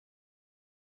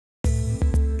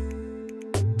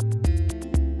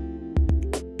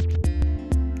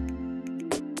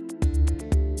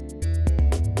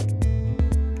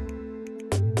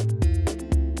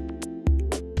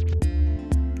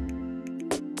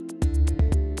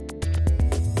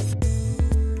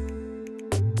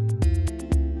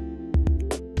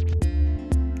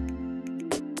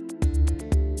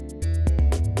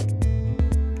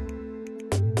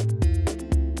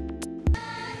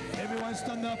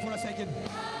for a second.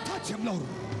 Touch him, Lord.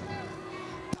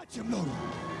 Touch him, Lord.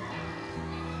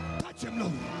 Touch him,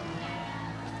 Lord.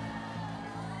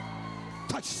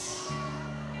 Touch.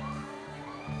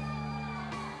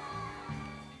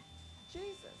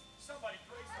 Jesus. Somebody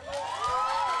praise the Lord.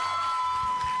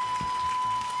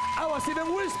 I was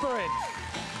even whispering.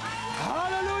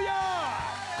 Hallelujah.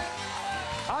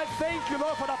 I thank you,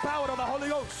 Lord, for the power of the Holy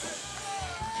Ghost.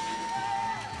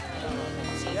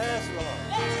 Yes, Lord.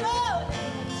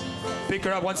 Pick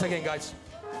her up once again, guys.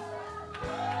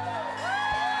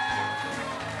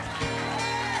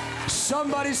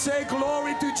 Somebody say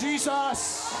glory to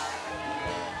Jesus.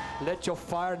 Let your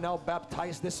fire now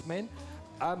baptize this man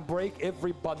and break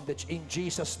every bondage in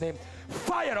Jesus' name.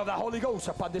 Fire of the Holy Ghost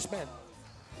upon this man.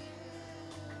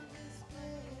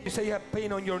 You say you have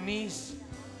pain on your knees.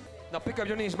 Now pick up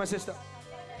your knees, my sister.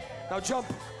 Now jump.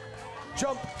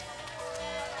 Jump.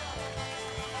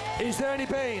 Is there any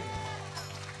pain?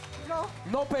 No.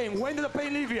 No pain. When did the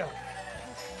pain leave you?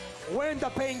 When did the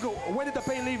pain go? When did the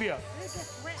pain leave you?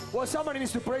 Well, somebody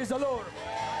needs to praise the Lord.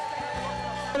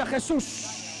 Para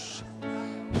Jesús,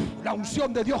 la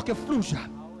unción de Dios que fluya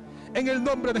en el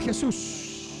nombre de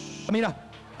Jesús. Camina,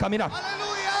 camina.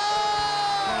 Aleluya.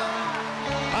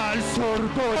 Al sordo.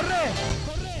 Corre.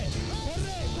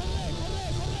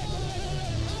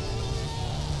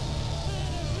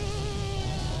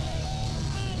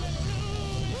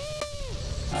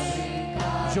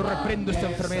 Yo reprendo esta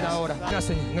enfermedad ahora.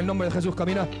 En el nombre de Jesús,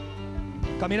 camina.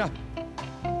 Camina.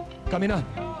 Camina.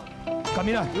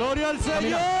 Camina. Gloria al Señor.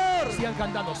 Camina. Sigan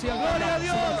cantando, sigan Gloria cantando. a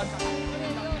Dios. Sigan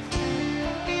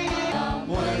cantando.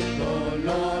 Muerto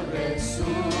lo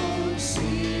resucitó.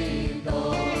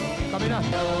 Camina.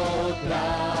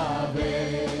 Otra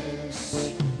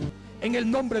vez. En el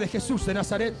nombre de Jesús de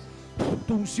Nazaret,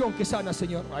 tu unción que sana,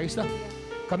 Señor. Ahí está.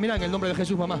 Camina en el nombre de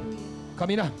Jesús, mamá.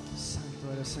 Camina.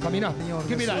 Camina.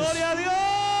 Give me that. Gloria a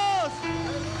Dios.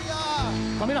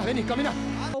 Camina, vení, camina.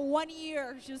 1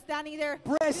 year, she was standing there.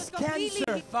 Breast She was completely-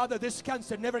 cancer. Father, this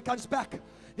cancer never comes back.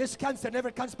 This cancer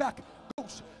never comes back.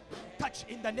 Ghost, touch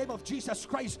in the name of Jesus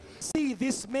Christ. See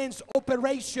this man's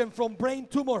operation from brain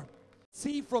tumor.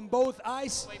 See from both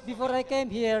eyes. Before I came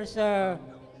here, sir,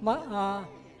 but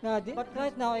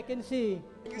right now I can see.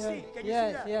 You can see? Can you see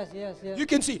Yes, that? yes, yes, yes. You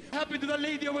can see. What happened to the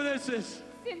lady over there, sis?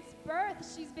 Since birth,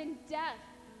 she's been deaf,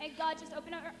 and God just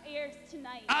opened up her ears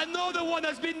tonight. Another one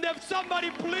has been deaf.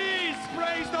 Somebody please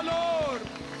praise the Lord.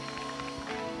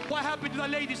 What happened to the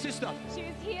lady, sister? She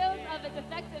was healed of a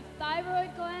defective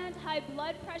thyroid gland, high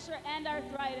blood pressure, and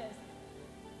arthritis.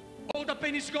 All the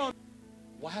pain is gone.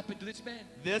 What happened to this man?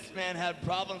 This man had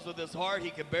problems with his heart. He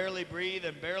could barely breathe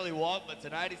and barely walk, but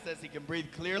tonight he says he can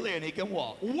breathe clearly and he can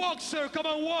walk. Walk, sir. Come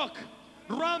on, walk.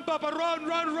 Run, Papa, run,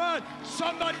 run, run.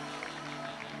 Somebody.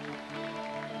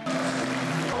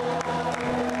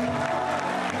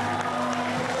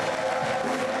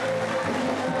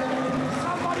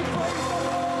 Somebody praise the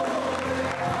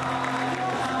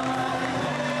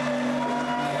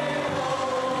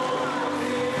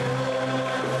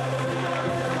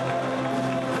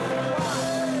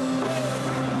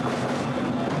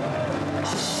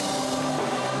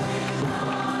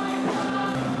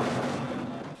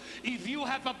If you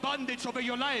have a bondage over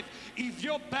your life, if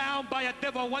you're bound by a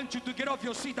devil, I want you to get off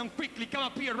your seat and quickly come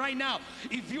up here right now.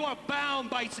 If you are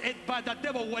bound by the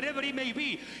devil, whatever it may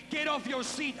be, get off your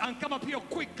seat and come up here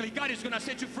quickly. God is going to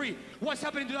set you free. What's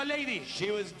happening to that lady? She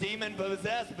was demon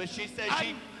possessed, but she said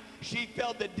she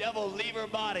felt the devil leave her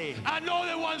body.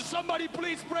 Another one. Somebody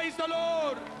please praise the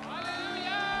Lord.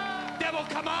 Hallelujah. Devil,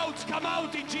 come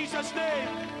out in Jesus' name.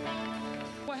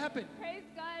 What happened? Praise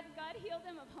God, God healed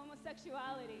him of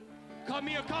homosexuality. Come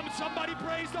here, come. Somebody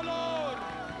praise the Lord.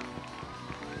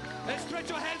 And stretch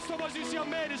your hands towards this young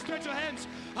man. Stretch your hands.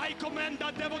 I command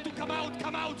that devil to come out.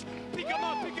 Come out. Pick him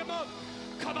up. Pick him up.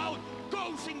 Come out.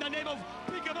 Goes in the name of.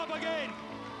 Pick him up again.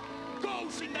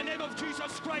 Goes in the name of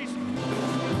Jesus Christ.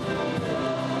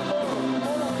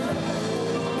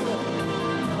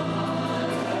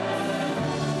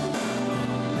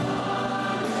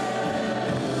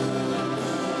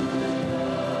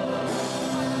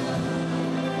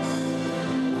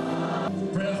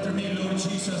 Pray after me, Lord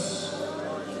Jesus.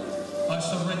 I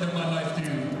surrender my life to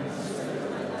you.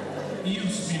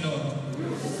 Use me, Lord.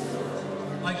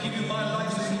 I give you my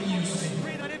life so you can use me.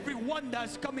 Pray that everyone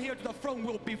that's come here to the front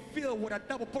will be filled with a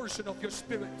double portion of your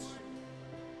spirit.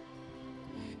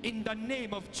 In the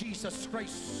name of Jesus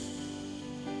Christ.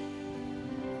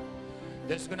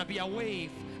 There's gonna be a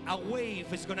wave. A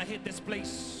wave is gonna hit this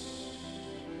place.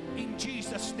 In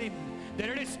Jesus' name.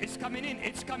 There it is. It's coming in.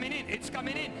 It's coming in. It's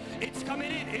coming in. It's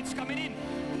coming in. It's coming in.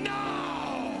 Now!